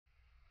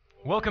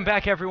Welcome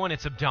back, everyone.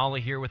 It's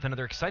Abdallah here with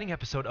another exciting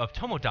episode of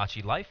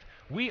Tomodachi Life.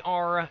 We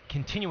are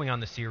continuing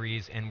on the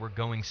series, and we're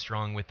going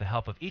strong with the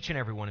help of each and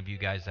every one of you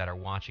guys that are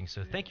watching.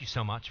 So thank you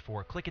so much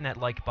for clicking that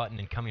like button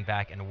and coming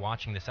back and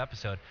watching this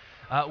episode.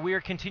 We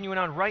are continuing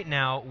on right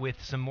now with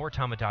some more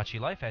Tomodachi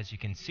Life, as you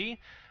can see.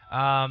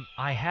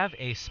 I have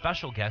a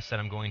special guest that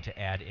I'm going to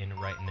add in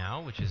right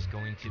now, which is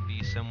going to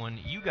be someone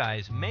you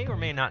guys may or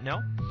may not know.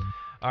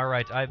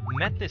 Alright, I've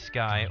met this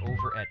guy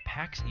over at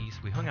PAX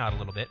East. We hung out a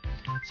little bit.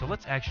 So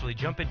let's actually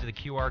jump into the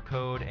QR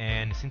code,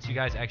 and since you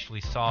guys actually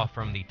saw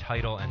from the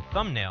title and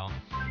thumbnail,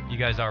 you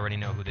guys already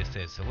know who this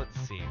is. So let's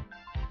see.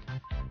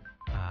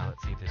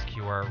 Let's see if this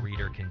QR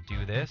reader can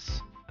do this.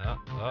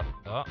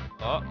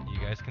 You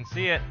guys can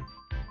see it.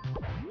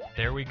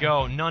 There we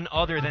go. None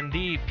other than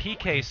the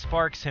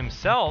PKSparkxx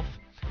himself.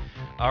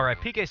 Alright,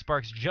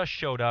 PKSparkxx just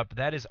showed up.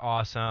 That is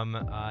awesome.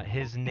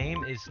 His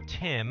name is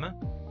Tim.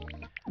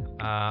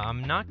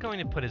 I'm not going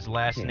to put his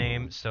last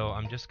name, so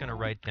I'm just going to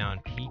write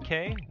down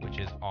PK, which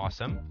is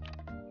awesome.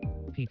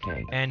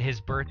 PK. And his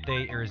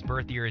birthday, or his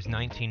birth year is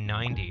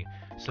 1990.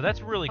 So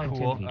that's really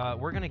cool.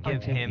 We're going to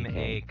give him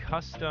a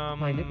custom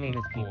My nickname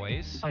is PK.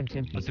 voice. I'm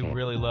Tim PK. Let's do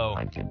really low.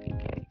 I'm Tim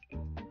PK.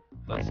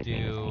 Let's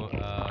do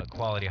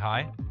quality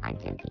high. I'm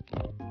Tim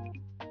PK.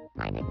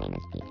 My nickname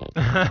is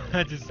PK.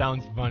 That just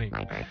sounds funny.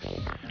 My birthday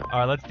is October.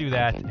 Alright, let's do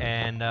that,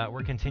 and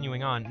we're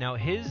continuing on. Now,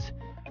 his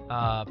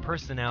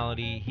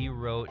personality, he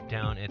wrote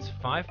down, it's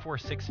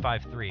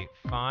 54653.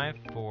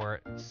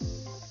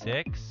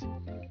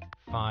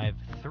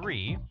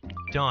 54653.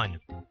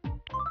 Done.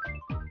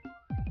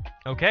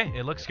 Okay,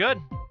 it looks good.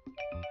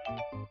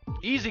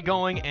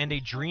 Easygoing and a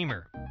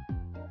dreamer.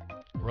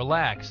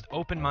 Relaxed,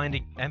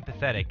 open-minded,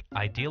 empathetic,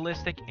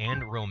 idealistic,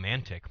 and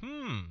romantic.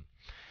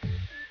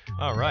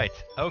 Alright.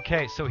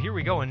 Okay, so here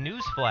we go. A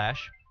news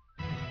flash.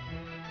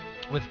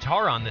 With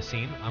Tara on the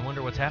scene. I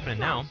wonder what's happening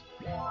now.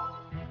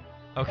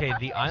 Okay,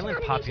 the island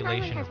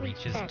population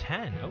reaches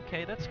 10.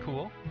 Okay, that's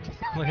cool.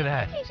 Look at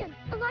that.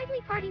 A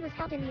lively party was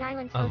held in the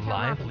island's A hotel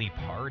lively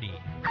lobby. party.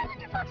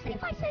 Islander Fox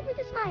Wifi said with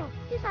a smile,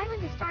 this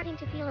island is starting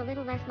to feel a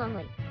little less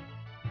lonely.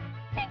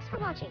 Thanks for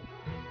watching.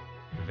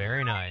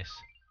 Very nice.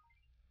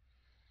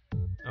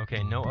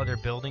 Okay, no other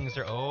buildings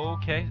are...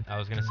 Okay, I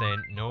was going to say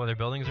no other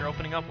buildings are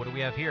opening up. What do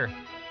we have here?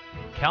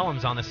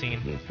 Callum's on the scene.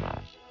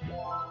 Newsflash.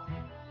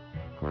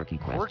 Quirky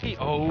questions. Quirky... will be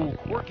held Oh, at the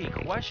quirky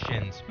observation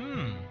questions.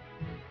 tower.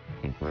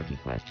 In quirky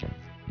questions,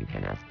 you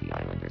can ask the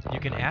islanders all You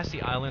can kinds ask of the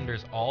things.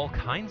 islanders all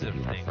kinds of If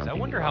you have things. I something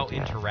wonder you how want to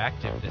ask,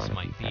 interactive hold this one of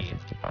might these be.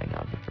 sessions to find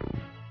out the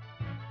truth.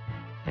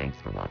 Thanks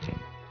for watching.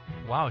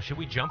 Wow, should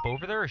we jump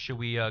over there, or should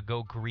we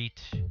go greet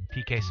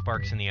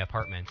PKSparkxx in the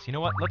apartments? You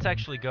know what? Let's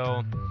actually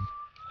go...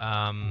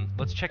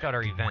 let's check out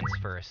our events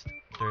first.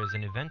 There's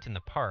an event in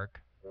the park.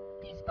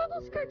 These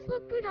bubble skirts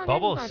look good on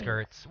Bubble anybody.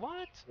 skirts.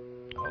 What?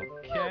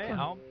 Okay, Welcome.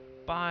 I'll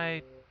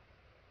buy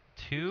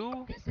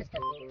 2. This is the...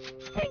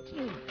 Thank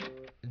you.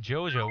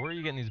 Jojo, where are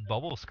you getting these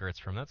bubble skirts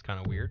from? That's kind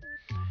of weird.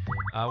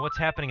 What's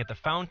happening at the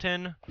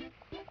fountain?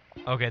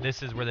 Okay,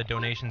 this is where the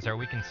donations are.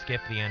 We can skip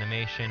the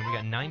animation. We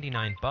got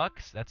 99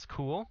 bucks. That's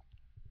cool.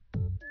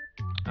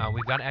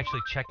 We've got to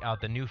actually check out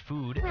the new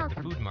food at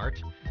the food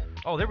mart.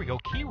 Oh, there we go.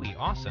 Kiwi.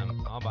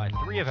 Awesome. I'll buy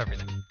 3 of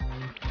everything.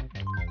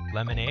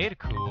 Lemonade.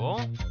 Cool.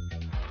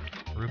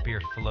 Root beer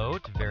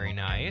float. Very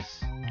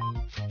nice.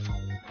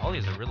 All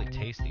these are really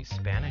tasty.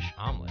 Spanish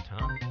omelet,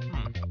 huh?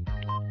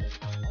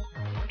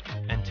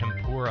 And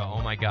tempura.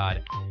 Oh my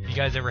god. If you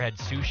guys ever had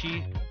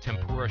sushi,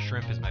 tempura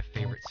shrimp is my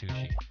favorite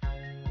sushi.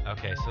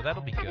 Okay, so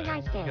that'll be Have a good.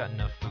 nice We day. got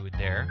enough food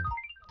there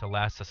to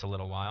last us a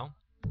little while.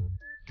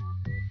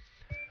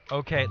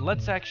 Okay,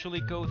 let's actually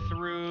go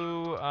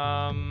through,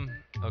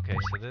 okay,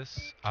 so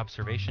this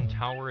observation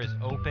tower is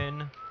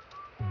open.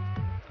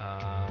 We've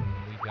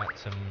got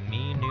some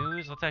Me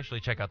News. Let's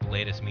actually check out the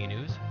latest Me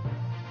News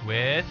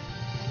with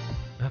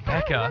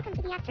Becca. Welcome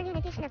to the afternoon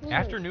edition of Me News.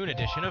 Afternoon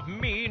edition of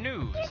Me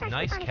News. Here's our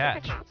Nice super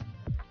catch. chats.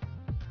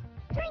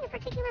 During a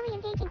particularly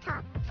engaging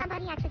talk,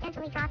 somebody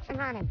accidentally dropped some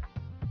ramen.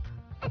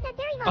 At that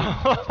very moment,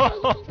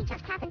 Mr. AEGZ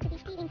just happened to be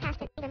speeding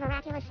past it with a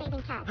miraculous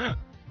saving catch.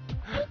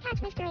 Great catch,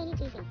 Mr.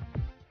 AEGZ.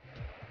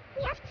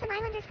 We asked some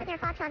islanders for their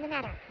thoughts on the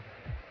matter.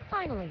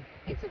 Finally,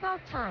 it's about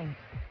time.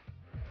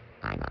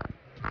 I'm on.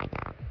 Hi,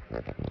 Dad.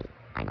 Look at me.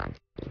 I'm on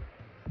TV.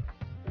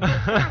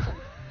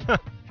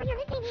 For your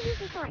midday Me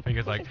News report,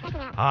 Figure's this like, is Becca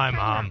Knapp. hi, Signing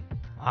Mom. off.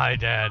 Hi,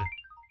 Dad.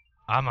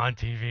 I'm on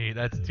TV.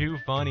 That's too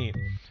funny.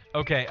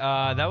 Okay,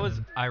 that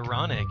was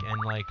ironic, and,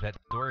 like, that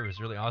story was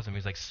really awesome. He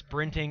was, like,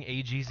 sprinting.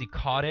 AGZ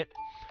caught it.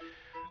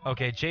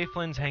 Okay, Jay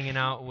Flynn's hanging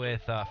out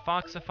with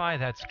Foxify.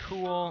 That's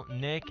cool.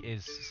 Nick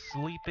is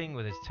sleeping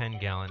with his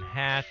 10-gallon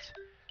hat.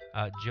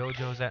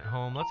 Jojo's at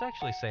home. Let's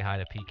actually say hi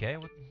to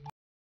PK.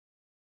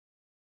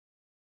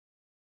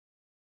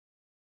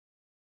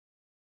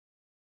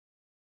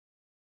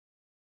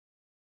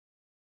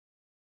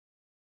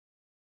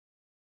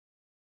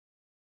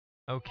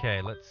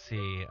 Okay, let's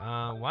see.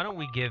 Why don't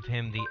we give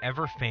him the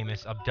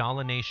ever-famous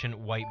AbdallahNATION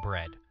white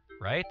bread?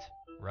 Right?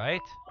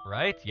 Right?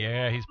 Right?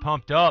 Yeah, he's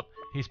pumped up.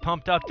 He's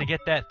pumped up to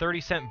get that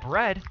 30-cent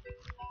bread.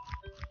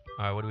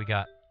 Alright, what do we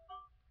got?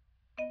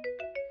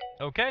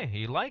 Okay,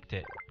 he liked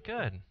it.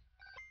 Good.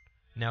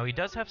 Now, he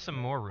does have some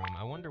more room.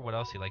 I wonder what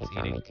else he likes It's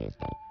eating. only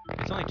Tuesday.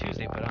 It's only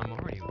Tuesday, but I'm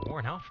already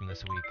worn out from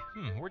this week.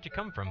 Where'd you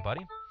come from,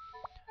 buddy?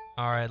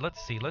 Alright, let's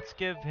see. Let's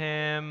give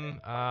him...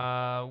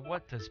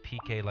 what does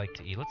PK like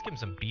to eat? Let's give him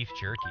some beef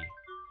jerky.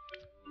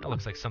 That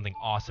looks like something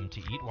awesome to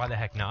eat. Why the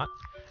heck not?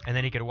 And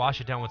then he could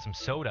wash it down with some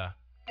soda.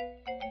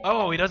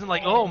 Oh, he doesn't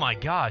like... Oh my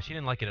gosh, he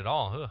didn't like it at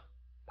all. Ugh.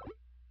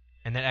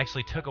 And that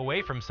actually took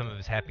away from some of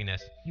his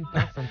happiness. You've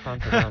got some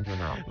crumbs around your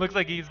mouth. Looks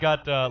like he's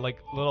got, like,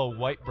 little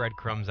white bread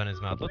crumbs on his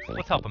mouth.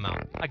 Let's help him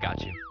out. I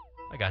got you.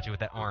 I got you with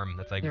that arm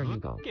that's like, There you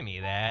go. give me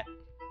that.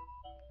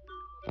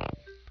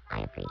 Thanks. I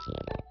appreciate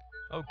it.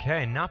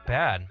 Okay, not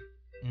bad.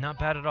 Not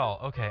bad at all.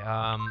 Okay,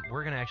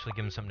 we're gonna actually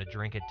give him something to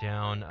drink it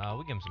down.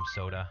 We'll give him some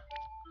soda.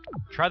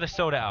 Try the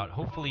soda out.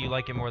 Hopefully you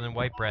like it more than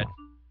white bread.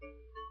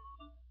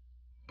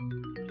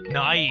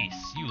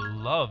 Nice! You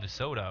love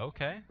soda.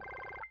 Okay.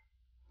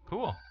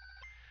 Cool.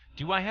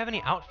 Do I have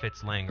any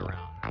outfits laying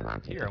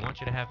around? Here, I want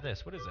you to have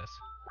this. What is this?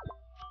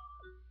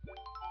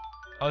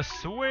 A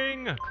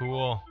swing!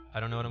 Cool. I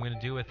don't know what I'm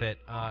gonna do with it.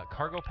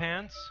 Cargo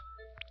pants.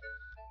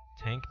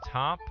 Tank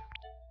top.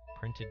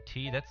 Printed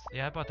tee.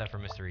 Yeah, I bought that for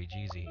Mr.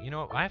 Ejeezy. You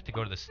know what? I have to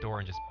go to the store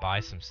and just buy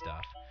some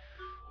stuff.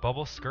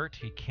 Bubble skirt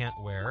he can't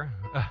wear.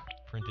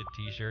 Printed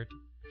t-shirt.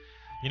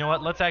 You know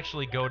what? Let's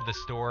actually go to the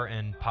store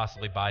and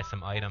possibly buy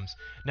some items.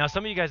 Now,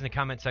 some of you guys in the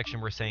comment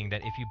section were saying that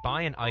if you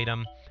buy an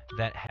item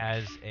that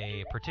has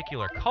a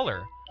particular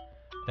color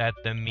that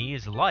the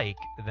Mii's like,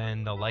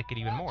 then they'll like it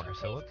even more.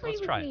 So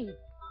let's try it.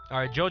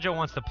 Alright, JoJo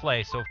wants to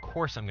play, so of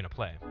course I'm going to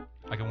play.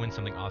 I can win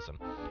something awesome.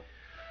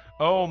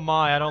 Oh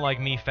my, I don't like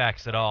Mii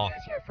facts at all.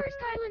 Here's your first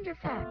Islander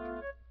fact.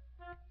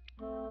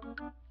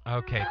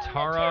 Okay,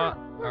 Tara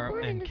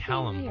and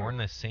Callum born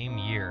the same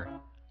year.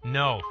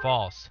 No,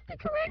 false. The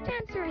correct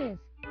answer is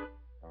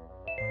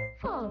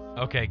false.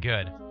 Okay,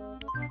 good.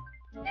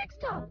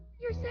 Next up,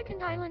 your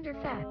second Islander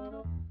fact.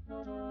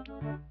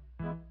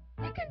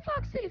 Nick and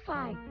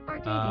Foxify are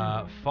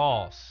dating.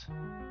 False.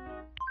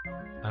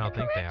 I don't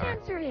think they The are.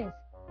 correct answer is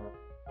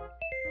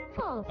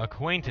false.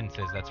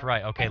 Acquaintances, that's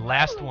right. Okay,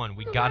 last one.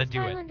 We gotta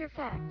do it. Islander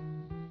fact.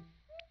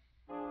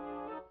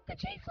 The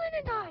Flynn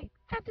and I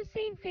have the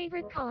same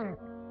favorite color.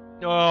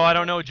 Oh, I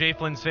don't know Jay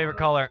Flynn's favorite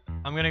color.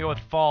 I'm gonna go with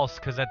false,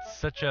 because that's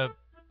such a...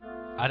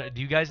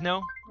 do you guys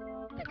know?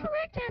 The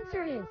correct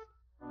answer is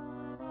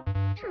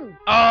true.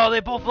 Oh,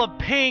 they both love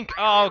pink!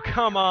 Oh,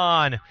 come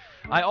on!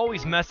 I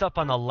always mess up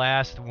on the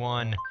last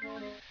one.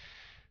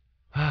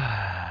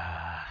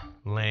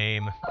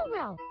 Lame. Oh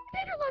well,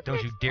 better luck Don't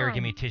you next dare time.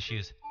 give me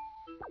tissues.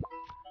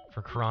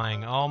 For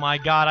crying. Oh my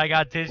god, I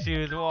got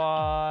tissues.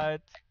 What?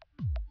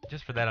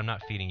 Just for that, I'm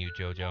not feeding you,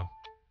 JoJo.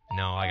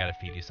 No, I gotta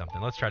feed you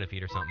something. Let's try to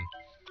feed her something.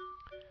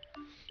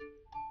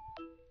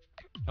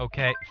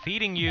 Okay,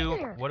 feeding you.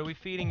 There. What are we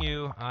feeding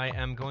you? I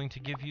am going to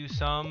give you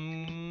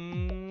some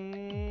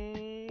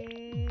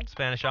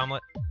Spanish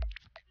omelet.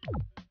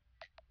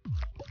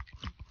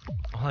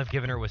 All I've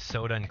given her was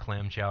soda and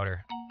clam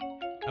chowder.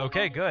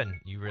 Okay, good.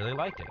 You really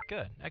liked it.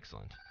 Good.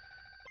 Excellent.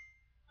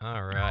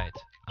 Alright.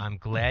 I'm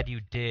glad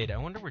you did. I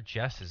wonder where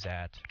Jess is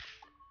at.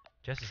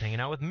 Jess is hanging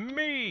out with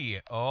me!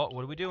 Oh,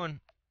 what are we doing?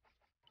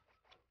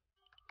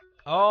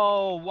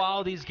 Oh,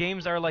 wow, these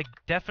games are, like,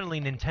 definitely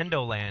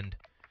Nintendo Land.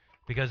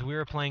 Because we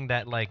were playing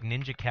that, like,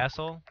 Ninja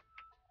Castle.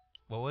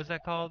 What was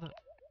that called?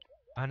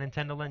 On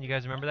Nintendo Land? You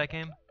guys remember that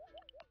game?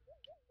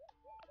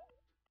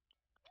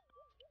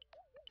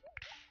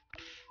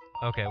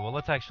 Okay, well,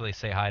 let's actually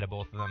say hi to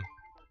both of them.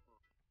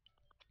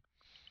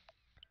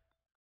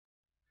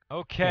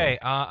 Okay,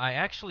 I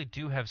actually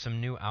do have some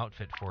new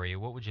outfit for you.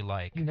 What would you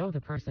like? You know the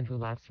person who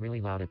laughs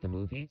really loud at the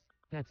movies?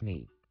 That's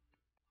me.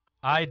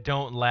 I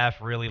don't laugh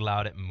really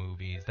loud at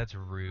movies. That's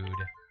rude.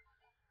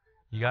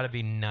 You gotta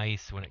be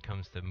nice when it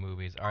comes to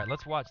movies. Alright,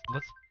 let's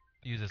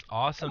use this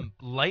awesome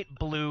light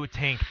blue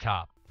tank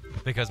top.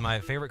 Because my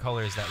favorite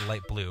color is that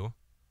light blue.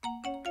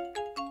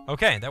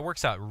 Okay, that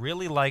works out.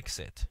 Really likes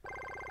it.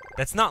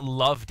 That's not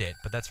loved it,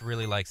 but that's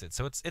really likes it.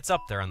 So it's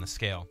up there on the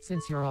scale.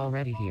 Since you're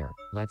already here,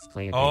 let's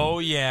play a game. Oh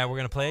yeah, we're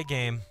gonna play a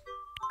game.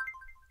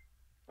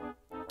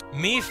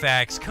 Mii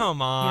facts,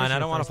 come on. Here's I your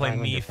don't want to first play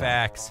Islander Mii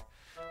facts.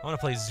 I want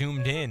to play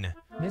zoomed in.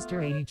 Mr.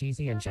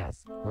 Ejeezy and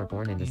Jess were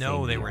born in the same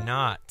No, they year. were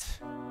not.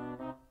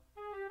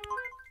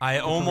 I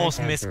The almost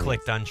correct answer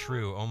misclicked is on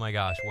true. Oh my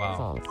gosh, wow.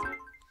 False.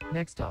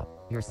 Next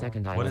up, your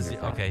second What Islander is it?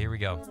 fact. Okay, here we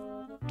go.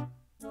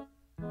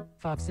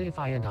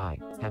 Foxify and I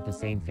have the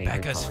same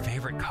favorite Becca's color.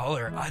 favorite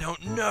color. I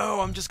don't know.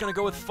 I'm just gonna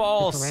go with The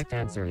false. correct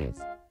answer is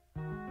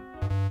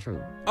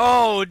true.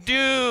 Oh,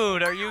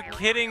 dude, are you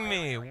kidding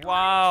me?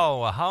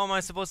 Wow, how am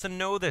I supposed to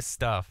know this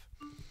stuff?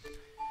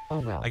 Oh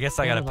well. I guess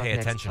I better gotta luck pay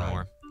next attention time.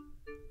 more.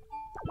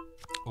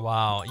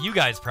 Wow, you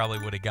guys probably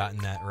would have gotten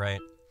that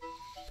right.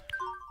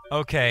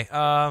 Okay,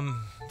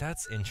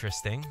 that's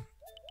interesting.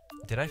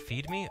 Did I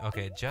feed me?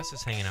 Okay, Jess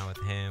is hanging out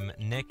with him.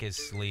 Nick is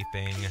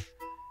sleeping.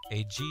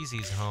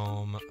 Ejeezy's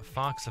home.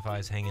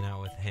 Foxify's hanging out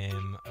with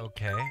him.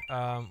 Okay,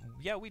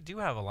 yeah, we do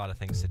have a lot of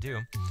things to do.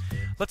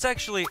 Let's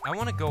actually, I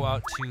want to go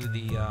out to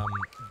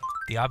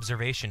the The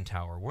observation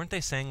tower. Weren't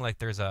they saying like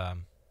there's a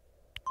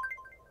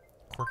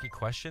quirky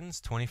questions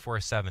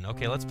 24/7?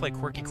 Okay, let's play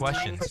quirky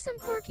questions. Time for some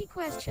quirky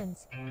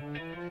questions.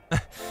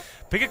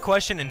 Pick a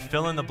question and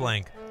fill in the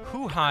blank.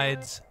 Who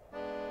hides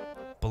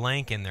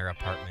blank in their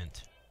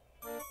apartment?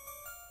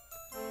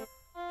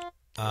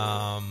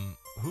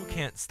 Who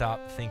can't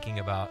stop thinking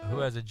about who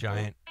has a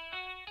giant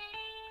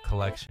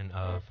collection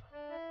of...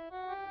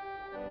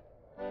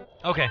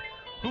 Okay,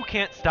 who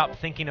can't stop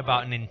thinking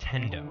about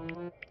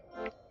Nintendo?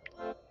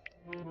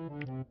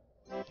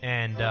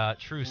 And,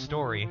 true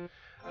story,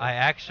 I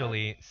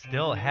actually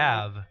still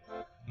have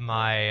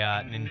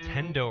my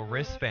Nintendo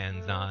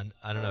wristbands on.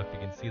 I don't know if you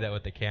can see that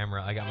with the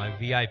camera. I got my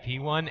VIP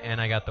one, and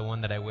I got the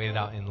one that I waited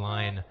out in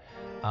line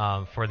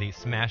for the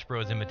Smash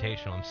Bros.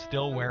 Invitational. I'm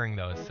still wearing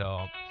those,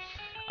 so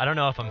I don't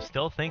know if I'm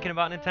still thinking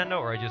about Nintendo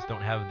or I just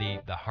don't have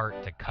the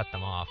heart to cut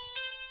them off.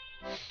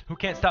 Who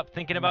can't stop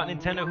thinking about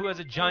Nintendo? Who has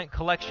a giant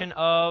collection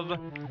of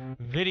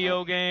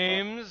video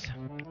games?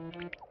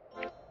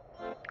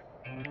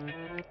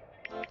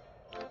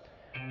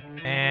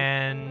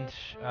 And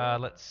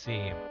let's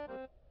see.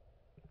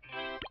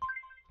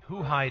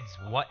 Who hides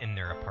what in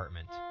their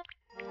apartment?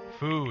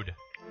 Food.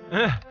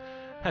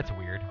 That's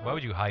weird. Why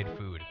would you hide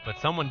food? But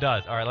someone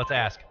does. All right, let's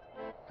ask.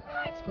 Who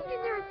hides food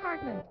in their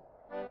apartment?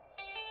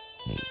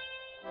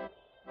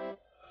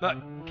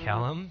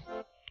 Callum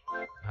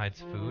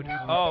hides food.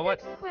 Oh,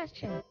 what? Next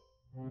question.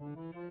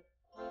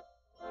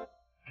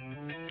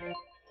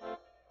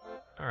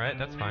 All right,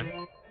 that's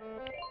fine.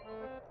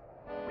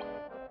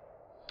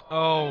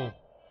 Oh,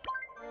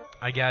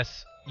 I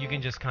guess you can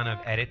just kind of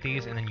edit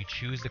these and then you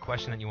choose the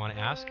question that you want to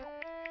ask.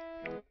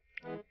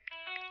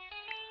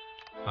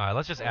 All right,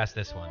 let's just ask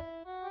this one.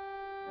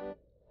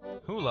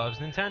 Who loves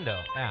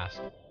Nintendo? Ask.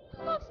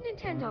 Who loves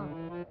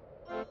Nintendo?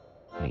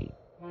 Me.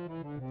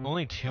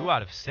 Only 2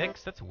 out of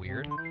 6? That's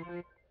weird.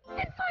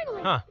 And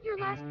finally, your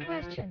last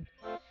question.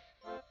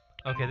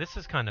 Okay, this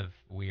is kind of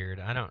weird.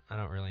 I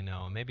don't really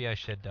know. Maybe I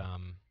should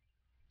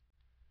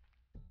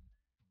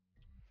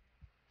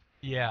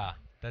Yeah,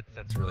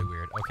 that's really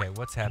weird. Okay,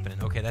 what's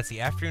happening? Okay, that's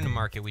the afternoon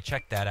market. We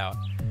checked that out.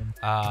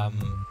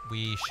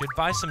 We should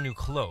buy some new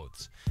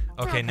clothes.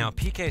 Okay, now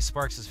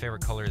PKSparkxx's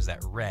favorite color is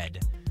that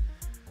red.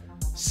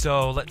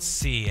 So let's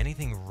see,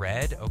 anything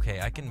red?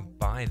 Okay, I can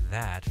buy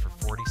that for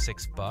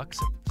 46 bucks.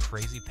 A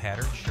crazy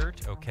pattern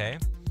shirt. Okay.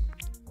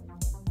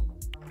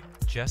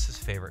 Jess's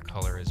favorite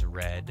color is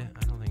red.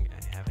 I don't think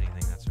I have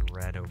anything that's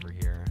red over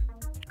here.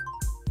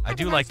 I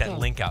do like that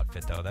Link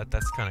outfit though.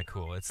 That's kind of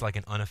cool. It's like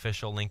an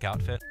unofficial Link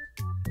outfit.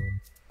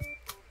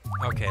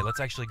 Okay, let's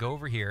actually go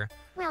over here.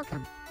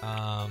 Welcome.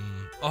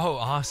 Oh,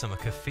 awesome, a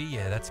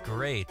keffiyeh. That's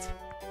great.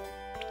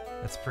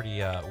 That's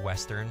pretty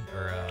Western,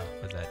 or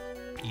what's that?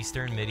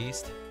 Eastern,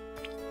 Mideast.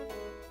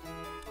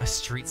 A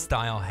street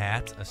style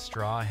hat, a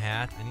straw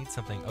hat. I need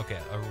something. Okay,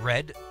 a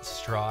red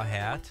straw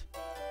hat.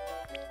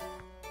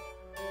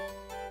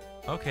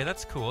 Okay,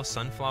 that's cool.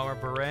 Sunflower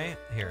beret.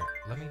 Here,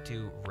 let me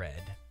do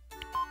red.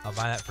 I'll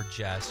buy that for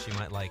Jess. She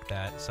might like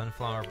that.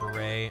 Sunflower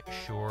beret.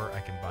 Sure,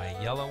 I can buy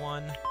a yellow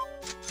one.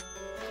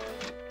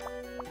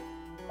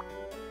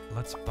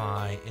 Let's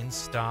buy in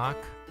stock.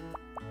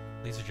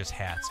 These are just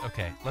hats.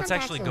 Okay, let's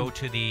actually go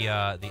to the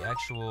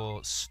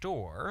actual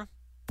store.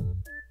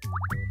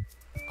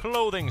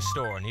 Clothing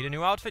store. Need a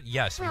new outfit?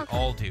 Yes, we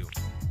all do.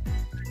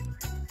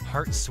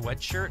 Heart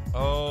sweatshirt.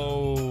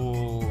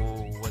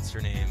 Oh, what's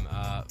her name?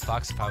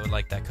 Foxpie would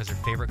like that because her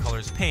favorite color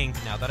is pink.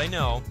 Now that I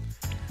know.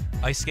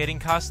 Ice skating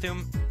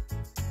costume.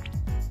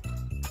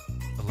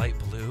 The light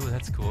blue.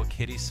 That's cool.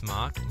 Kitty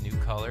smock. New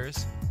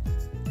colors.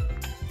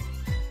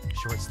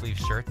 Short sleeve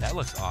shirt. That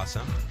looks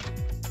awesome.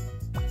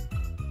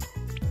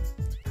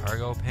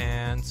 Cargo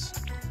pants.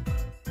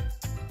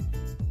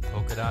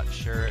 Polka dot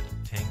shirt.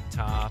 Tank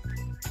top.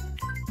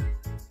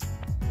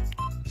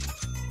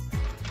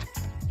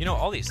 You know,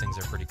 all these things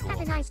are pretty cool.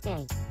 Have a nice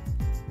day.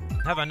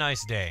 Have a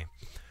nice day.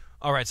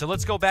 All right, so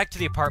let's go back to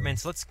the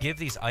apartments. Let's give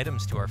these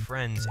items to our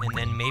friends, and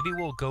then maybe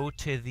we'll go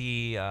to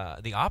the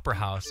opera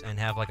house and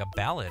have like a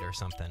ballad or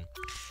something.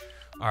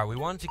 All right, we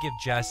wanted to give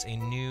Jess a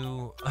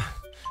new...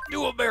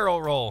 do a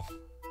barrel roll.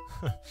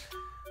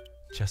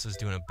 Jess is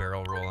doing a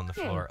barrel roll on the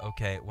floor.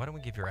 Okay, why don't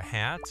we give her a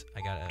hat?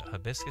 I got a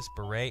hibiscus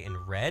beret in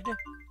red.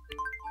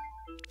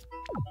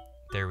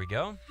 There we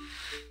go.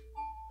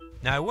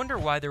 Now, I wonder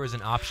why there was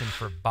an option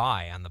for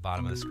buy on the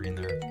bottom of the screen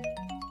there.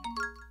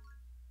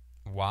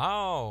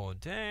 Wow,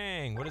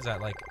 dang. What is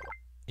that, like?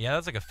 Yeah,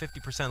 that's like a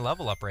 50%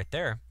 level up right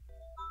there.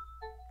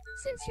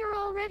 Since you're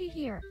already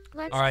here,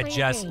 let's All right, play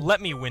Jess, a game.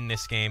 let me win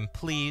this game,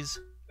 please.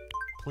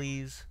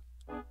 Please.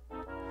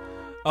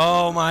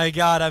 Oh my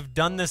god, I've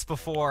done this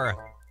before.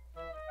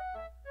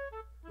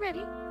 Ready?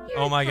 Here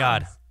Oh it my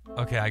god. comes.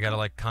 Okay, I gotta,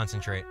 like,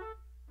 concentrate.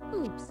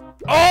 Oops.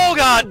 Oh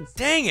god,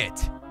 dang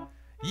it!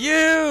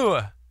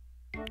 You!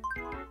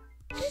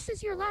 This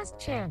is your last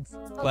chance.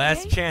 Okay?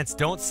 Last chance,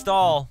 don't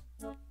stall.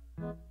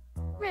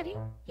 Ready?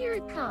 Here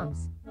it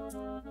comes.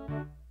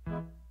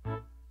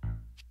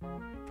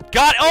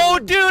 God, oh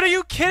dude, are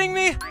you kidding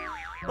me?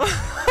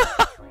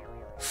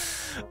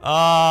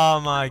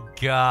 Oh my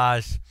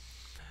gosh.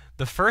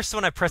 The first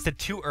one I pressed it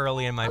too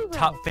early and my Oh, well,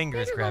 top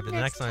fingers better grabbed it. luck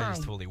The next next one I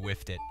just time. totally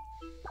whiffed it.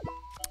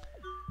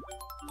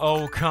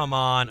 Oh, come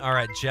on. All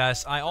right,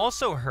 Jess. I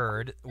also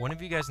heard one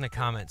of you guys in the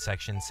comment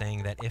section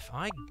saying that if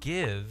I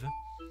give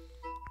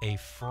a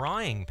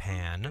frying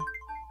pan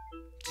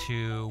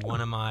to one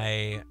of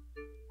my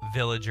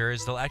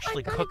villagers, they'll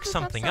actually I'm gonna cook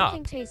something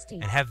up tasty.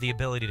 and have the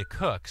ability to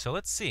cook. So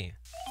let's see.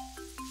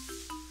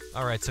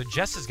 All right, so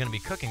Jess is going to be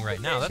cooking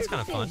right now. That's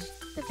kind of fun.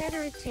 The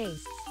better it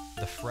tastes.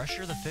 The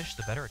fresher the fish,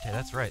 the better it tastes.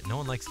 That's right. No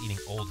one likes eating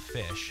old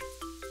fish.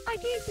 I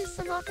gave this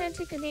some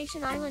authentic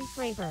Nation Island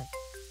flavor.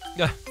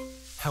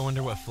 I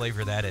wonder what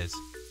flavor that is.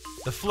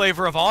 The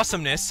flavor of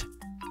awesomeness.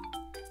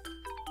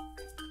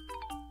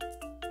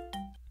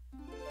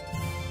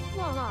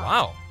 Voila.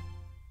 Wow.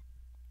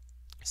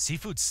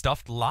 Seafood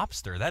stuffed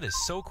lobster. That is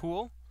so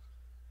cool.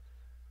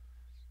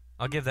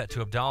 I'll give that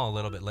to Abdallah a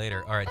little bit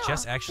later. All right,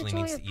 Jess actually the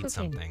joy needs of to eat cooking.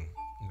 something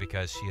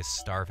because she is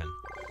starving.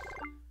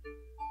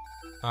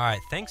 All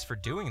right, thanks for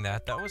doing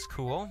that. That was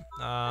cool.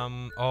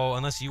 Oh,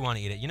 unless you want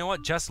to eat it. You know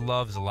what? Jess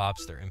loves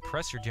lobster.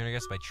 Impress your dinner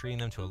guests by treating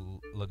them to a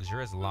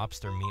luxurious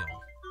lobster meal.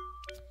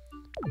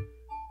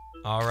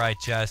 All right,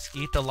 Jess,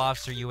 eat the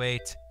lobster you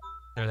ate,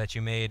 or that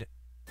you made.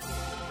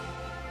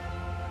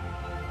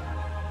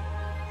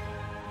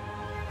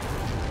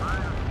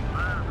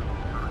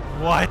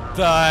 What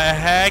the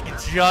heck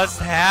just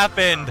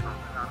happened?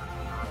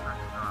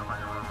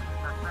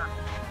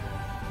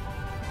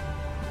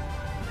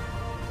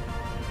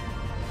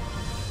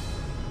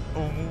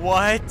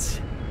 What?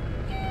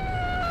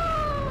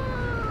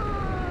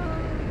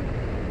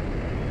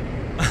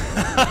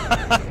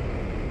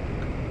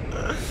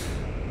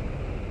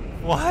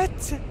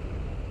 What?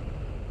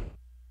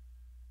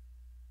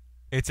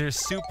 It's her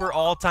super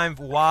all-time.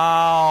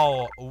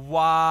 Wow.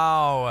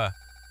 Wow.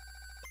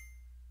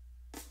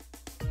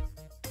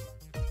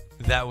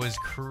 That was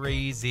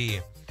crazy.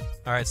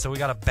 All right, so we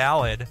got a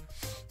ballad.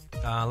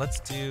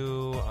 Let's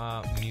do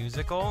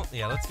musical.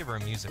 Yeah, let's give her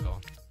a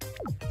musical.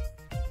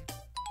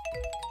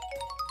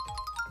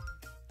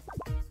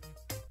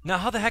 Now,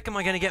 how the heck am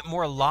I going to get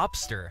more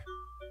lobster?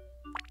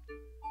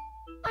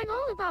 I'm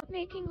all about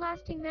making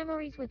lasting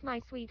memories with my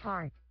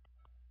sweetheart.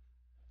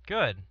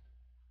 Good.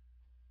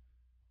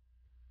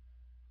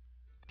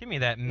 Give me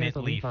that mint There's a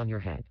leaf leaf. on your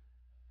head.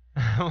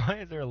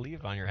 Why is there a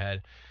leaf on your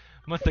head?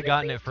 Must have Could you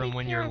gotten please it from take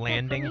when care you're of that for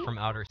landing me? from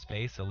outer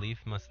space. A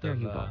leaf must There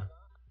have you go.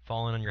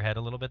 fallen on your head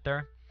a little bit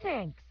there.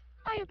 Thanks.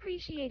 I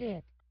appreciate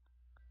it.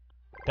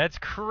 That's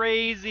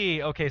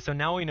crazy. Okay, so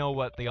now we know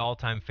what the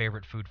all-time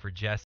favorite food for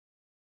Jess.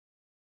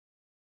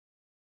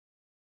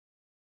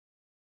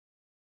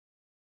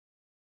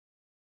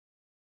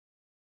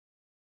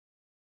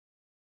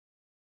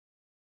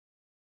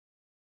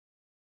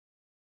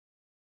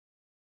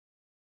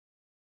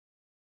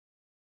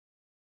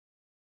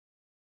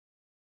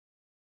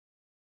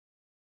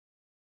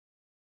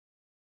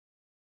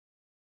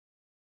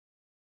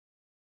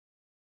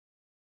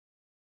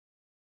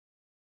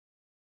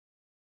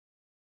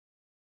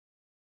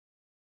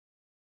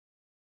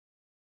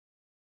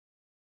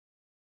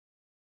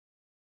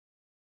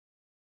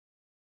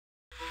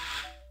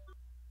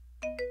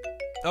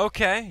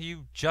 Okay,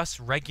 you just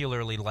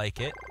regularly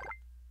like it.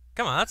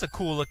 Come on, that's a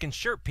cool-looking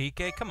shirt,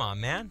 PK. Come on,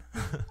 man.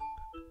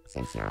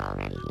 Since you're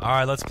already here. All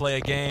right, let's play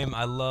a game.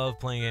 I love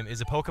playing a game. Is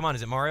it Pokemon?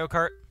 Is it Mario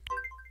Kart?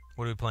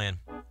 What are we playing?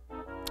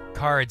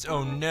 Cards.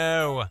 Oh,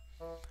 no.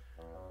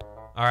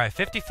 All right,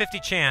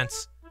 50-50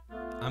 chance.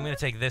 I'm going to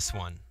take this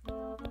one.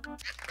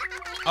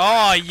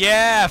 Oh,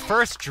 yeah,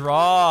 first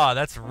draw.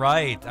 That's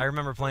right. I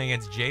remember playing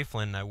against Jay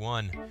Flynn, and I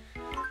won.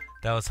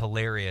 That was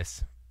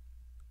hilarious.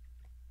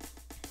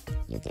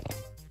 You did it.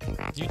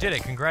 Congratulations. You did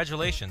it.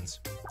 Congratulations.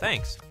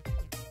 Thanks.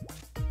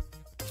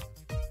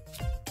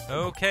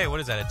 Okay, what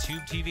is that? A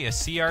tube TV? A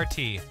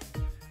CRT.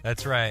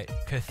 That's right.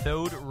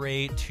 Cathode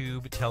ray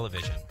tube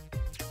television.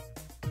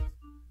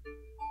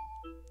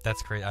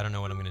 That's great. I don't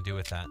know what I'm going to do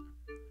with that.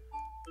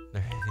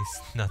 There's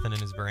nothing in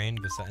his brain,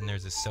 and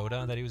there's a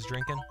soda that he was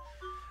drinking.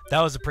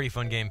 That was a pretty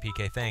fun game,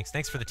 PK. Thanks.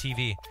 Thanks for the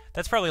TV.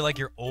 That's probably like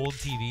your old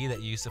TV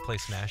that you used to play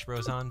Smash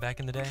Bros. On back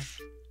in the day.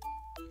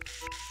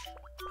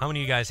 How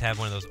many of you guys have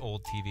one of those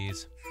old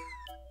TVs?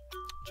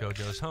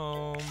 JoJo's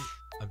home.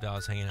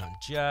 Abdallah's hanging out in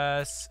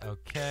Jess.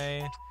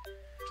 Okay.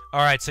 All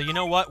right, so you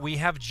know what? We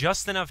have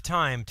just enough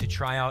time to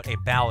try out a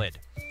ballad.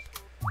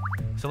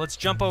 So let's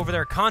jump over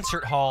there.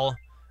 Concert hall.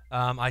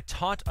 I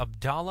taught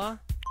Abdallah,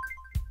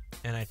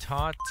 and I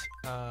taught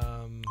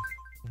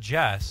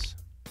Jess.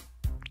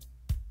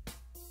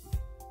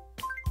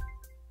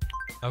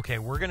 Okay,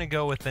 we're going to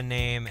go with the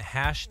name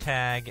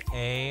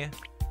 #A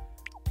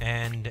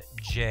and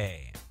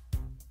J.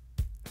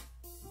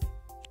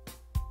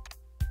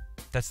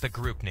 That's the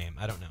group name.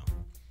 I don't know.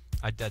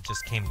 That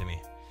just came to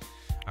me.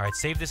 All right,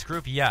 save this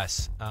group.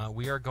 Yes.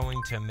 We are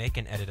going to make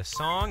and edit a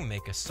song.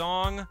 Make a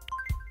song.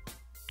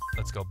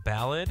 Let's go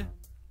ballad.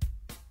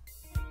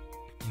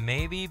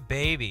 Maybe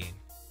Baby.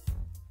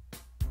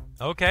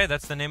 Okay,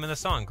 that's the name of the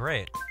song.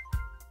 Great.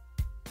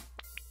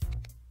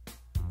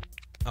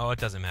 Oh, it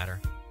doesn't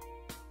matter.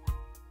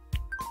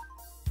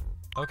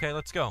 Okay,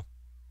 let's go.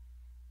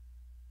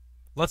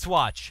 Let's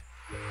watch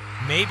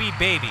Maybe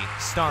Baby,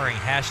 starring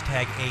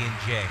hashtag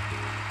A&J.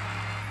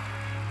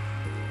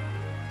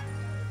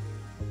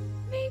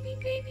 Maybe,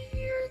 baby,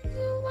 you're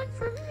the one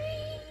for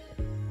me.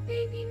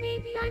 Maybe,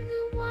 maybe I'm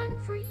the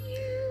one for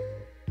you.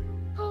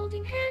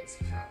 Holding hands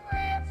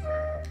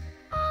forever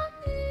on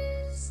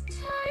this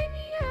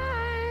tiny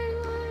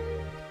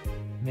island.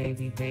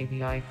 Maybe,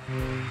 baby, I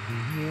could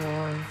be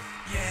yours.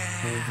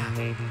 Yeah. Maybe,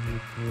 maybe you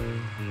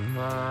could be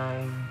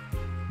mine.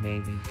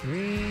 Maybe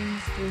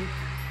dreams could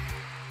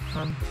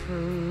come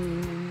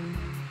true.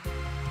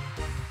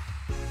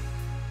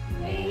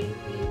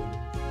 Maybe,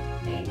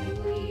 maybe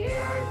we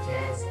are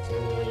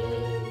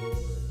destiny.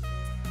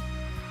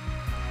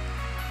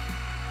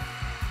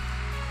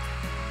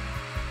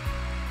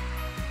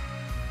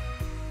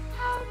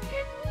 How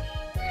can we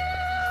know?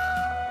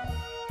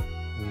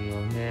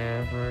 We'll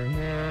never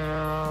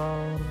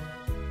know.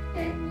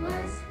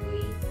 Unless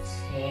we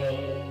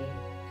take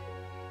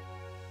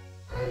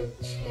a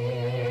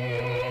chance.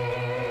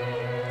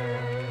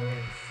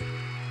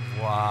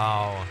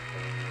 Wow.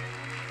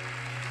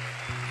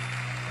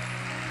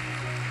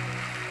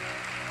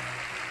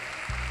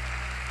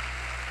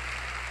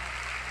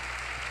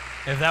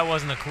 If that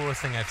wasn't the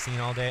coolest thing I've seen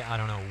all day, I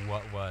don't know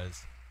what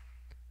was.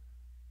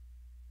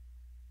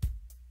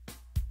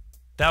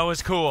 That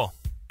was cool.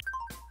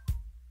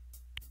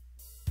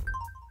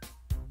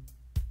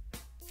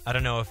 I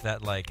don't know if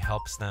that, like,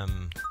 helps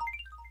them,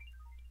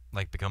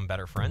 like, become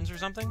better friends or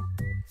something.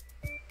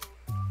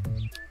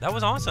 That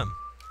was awesome.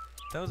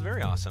 That was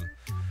very awesome.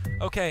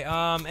 Okay,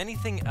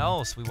 anything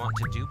else we want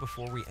to do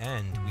before we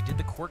end? We did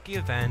the Quirky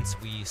events.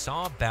 We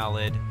saw a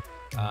ballad.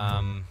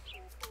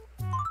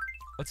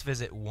 Let's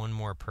visit one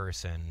more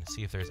person.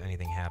 See if there's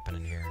anything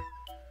happening here.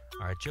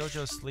 All right,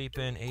 JoJo's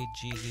sleeping.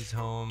 Jeezy's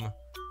home.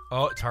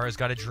 Oh, Tara's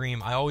got a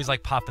dream. I always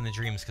like popping the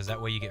dreams because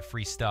that way you get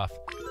free stuff.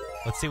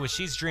 Let's see what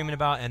she's dreaming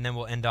about, and then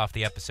we'll end off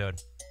the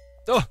episode.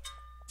 Oh!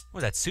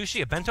 What is that,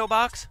 sushi? A bento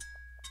box?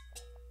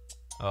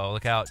 Oh,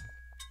 look out.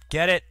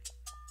 Get it!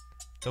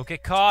 Don't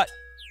get caught!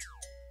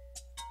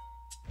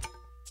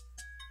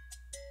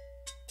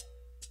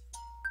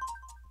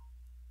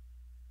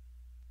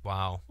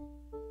 Wow.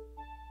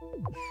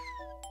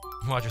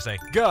 Watch her say,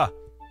 gah!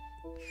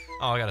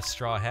 Oh, I got a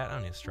straw hat. I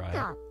don't need a straw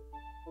hat.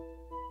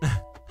 I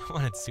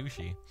wanted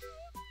sushi.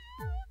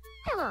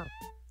 Hello.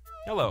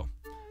 Hello.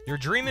 You're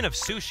dreaming of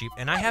sushi,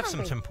 and I have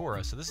some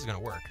tempura, so this is going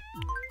to work.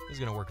 This is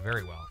going to work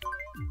very well.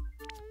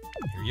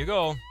 Here you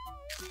go.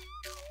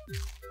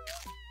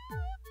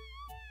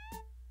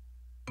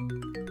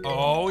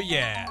 Oh,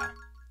 yeah.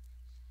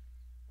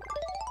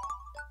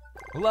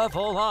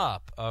 Level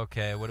up.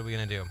 Okay, what are we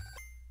going to do?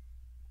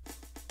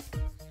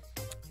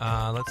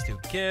 Let's do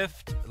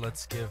gift.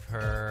 Let's give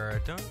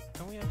her... Don't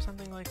we have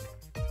something like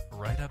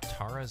right up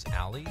Tara's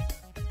alley?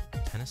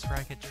 Tennis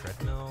racket,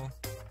 treadmill,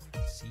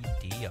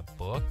 CD, a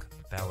book,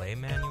 ballet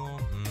manual.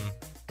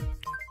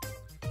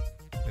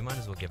 We might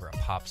as well give her a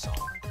pop song.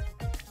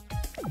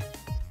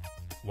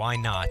 Why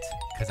not?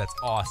 Because that's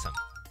awesome.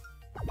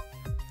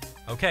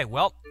 Okay,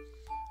 well,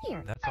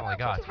 Here, that's all I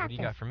got. What do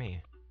you got for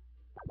me?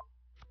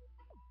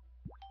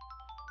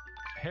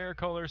 Hair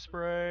color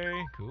spray.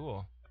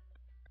 Cool.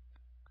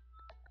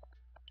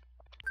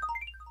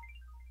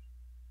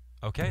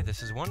 Okay,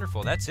 this is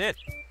wonderful. That's it.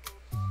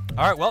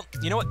 All right, well,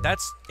 you know what?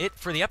 That's it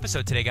for the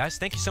episode today, guys.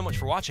 Thank you so much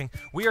for watching.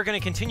 We are going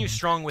to continue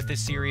strong with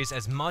this series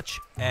as much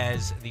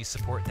as the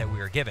support that we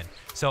are given.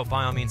 So,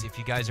 by all means, if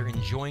you guys are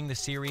enjoying the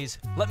series,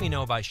 let me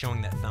know by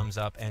showing that thumbs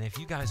up. And if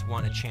you guys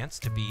want a chance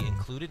to be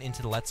included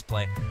into the Let's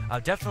Play,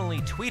 definitely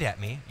tweet at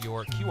me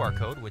your QR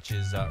code, which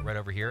is right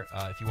over here.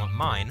 If you want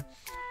mine,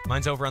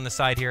 mine's over on the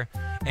side here.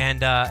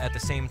 And at the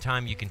same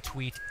time, you can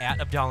tweet at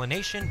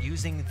AbdallahNATION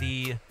using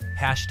the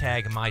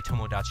hashtag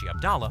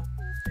MyTomodachiAbdallah.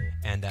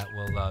 And that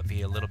will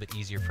be a little bit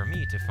easier for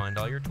me to find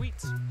all your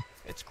tweets.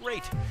 It's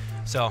great.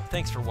 So,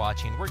 thanks for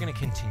watching. We're going to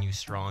continue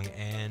strong,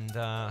 and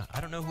I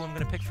don't know who I'm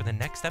going to pick for the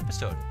next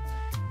episode.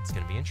 It's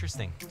going to be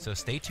interesting. So,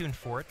 stay tuned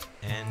for it,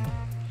 and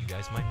you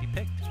guys might be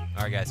picked.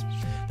 All right, guys.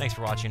 Thanks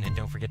for watching, and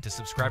don't forget to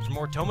subscribe for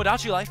more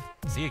Tomodachi Life.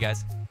 See you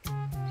guys.